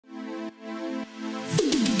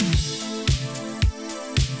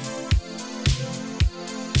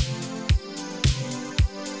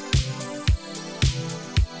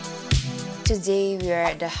Today, we are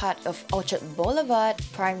at the heart of Orchard Boulevard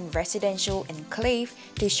prime residential enclave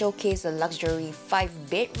to showcase a luxury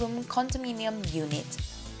 5-bedroom condominium unit.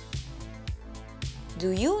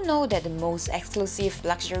 Do you know that the most exclusive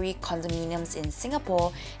luxury condominiums in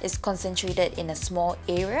Singapore is concentrated in a small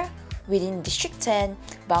area within District 10,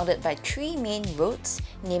 bounded by 3 main roads,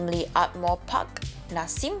 namely Ardmore Park,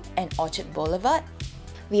 Nassim and Orchard Boulevard?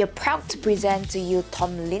 We are proud to present to you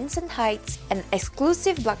Tomlinson Heights, an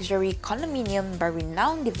exclusive luxury condominium by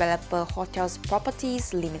renowned developer Hotels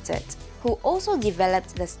Properties Limited, who also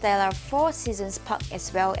developed the stellar Four Seasons Park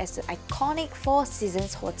as well as the iconic Four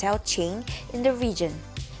Seasons hotel chain in the region.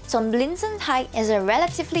 Tomlinson Heights is a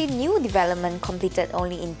relatively new development completed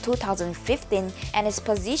only in 2015 and is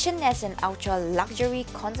positioned as an ultra-luxury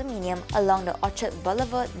condominium along the Orchard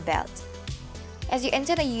Boulevard belt. As you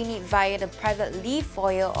enter the unit via the private lift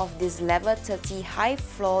foyer of this level 30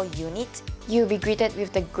 high-floor unit, you'll be greeted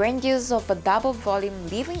with the grandeur of a double-volume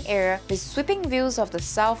living area with sweeping views of the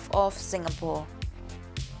south of Singapore.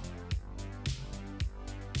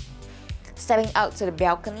 Stepping out to the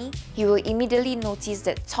balcony, you will immediately notice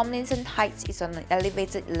that Tomlinson Heights is on an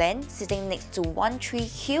elevated land sitting next to One Tree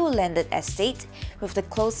Hill landed estate, with the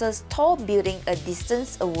closest tall building a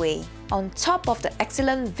distance away. On top of the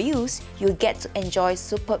excellent views, you'll get to enjoy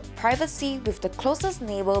superb privacy, with the closest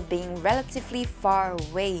neighbor being relatively far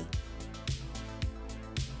away.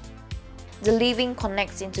 The living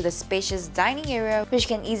connects into the spacious dining area, which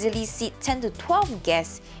can easily seat 10 to 12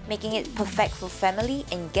 guests, making it perfect for family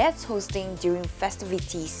and guest hosting during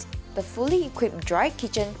festivities. The fully equipped dry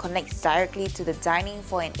kitchen connects directly to the dining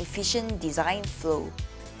for an efficient design flow.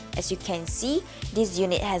 As you can see, this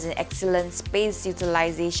unit has an excellent space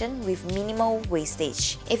utilization with minimal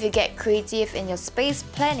wastage. If you get creative in your space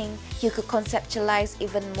planning, you could conceptualize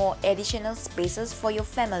even more additional spaces for your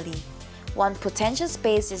family. One potential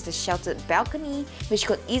space is the sheltered balcony, which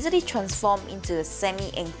could easily transform into a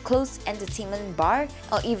semi-enclosed entertainment bar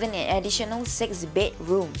or even an additional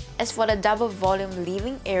 6-bedroom. As for the double-volume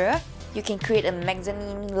living area, you can create a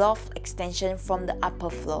mezzanine loft extension from the upper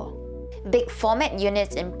floor. Big format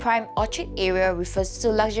units in prime Orchard area refers to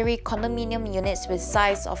luxury condominium units with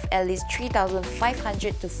size of at least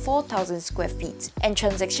 3,500 to 4,000 square feet and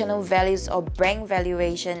transactional values or bank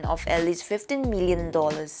valuation of at least $15 million.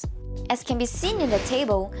 As can be seen in the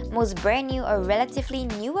table, most brand new or relatively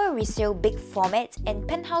newer resale big format and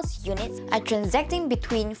penthouse units are transacting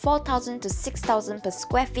between 4,000 to 6,000 per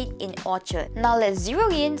square feet in Orchard. Now let's zero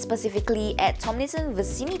in specifically at Tomlinson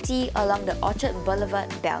vicinity along the Orchard Boulevard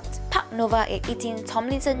belt. Park Nova at 18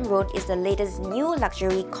 Tomlinson Road is the latest new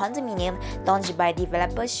luxury condominium launched by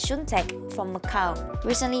developer Shuntek from Macau.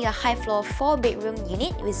 Recently, a high-floor 4-bedroom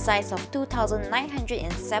unit with size of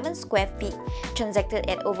 2,907 square feet transacted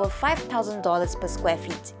at over $5,000 per square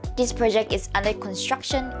feet. This project is under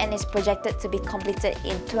construction and is projected to be completed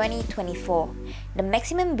in 2024. The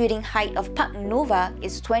maximum building height of Park Nova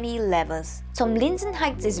is 20 levels. Tomlinson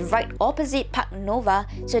Heights is right opposite Park Nova,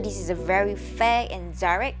 so this is a very fair and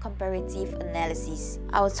direct comparative analysis.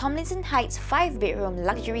 Our Tomlinson Heights 5-bedroom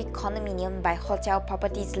luxury condominium by Hotel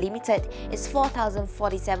Properties Limited is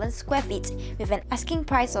 4,047 square feet with an asking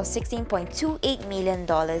price of $16.28 million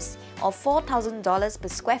or $4,000 per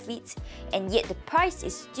square feet, and yet the price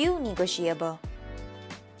is still negotiable.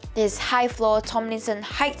 This high-floor Tomlinson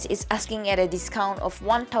Heights is asking at a discount of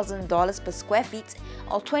 $1,000 per square feet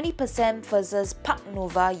or 20% versus Park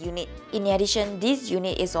Nova unit. In addition, this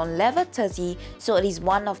unit is on level 30, so it is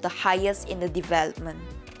one of the highest in the development.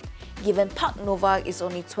 Given Park Nova is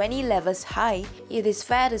only 20 levels high, it is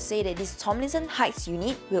fair to say that this Tomlinson Heights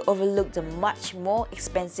unit will overlook the much more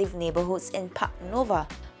expensive neighborhoods in Park Nova,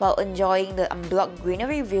 while enjoying the unblocked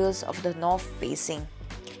greenery views of the north facing.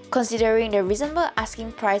 Considering the reasonable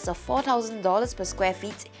asking price of $4,000 per square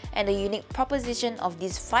feet and the unique proposition of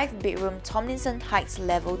this 5-bedroom Tomlinson Heights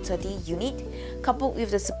Level 30 unit, coupled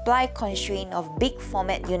with the supply constraint of big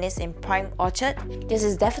format units in prime Orchard, this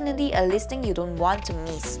is definitely a listing you don't want to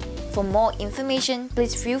miss. For more information,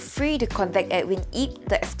 please feel free to contact Edwin Ip,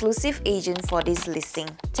 the exclusive agent for this listing.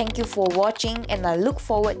 Thank you for watching, and I look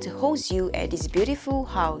forward to host you at this beautiful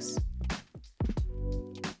house.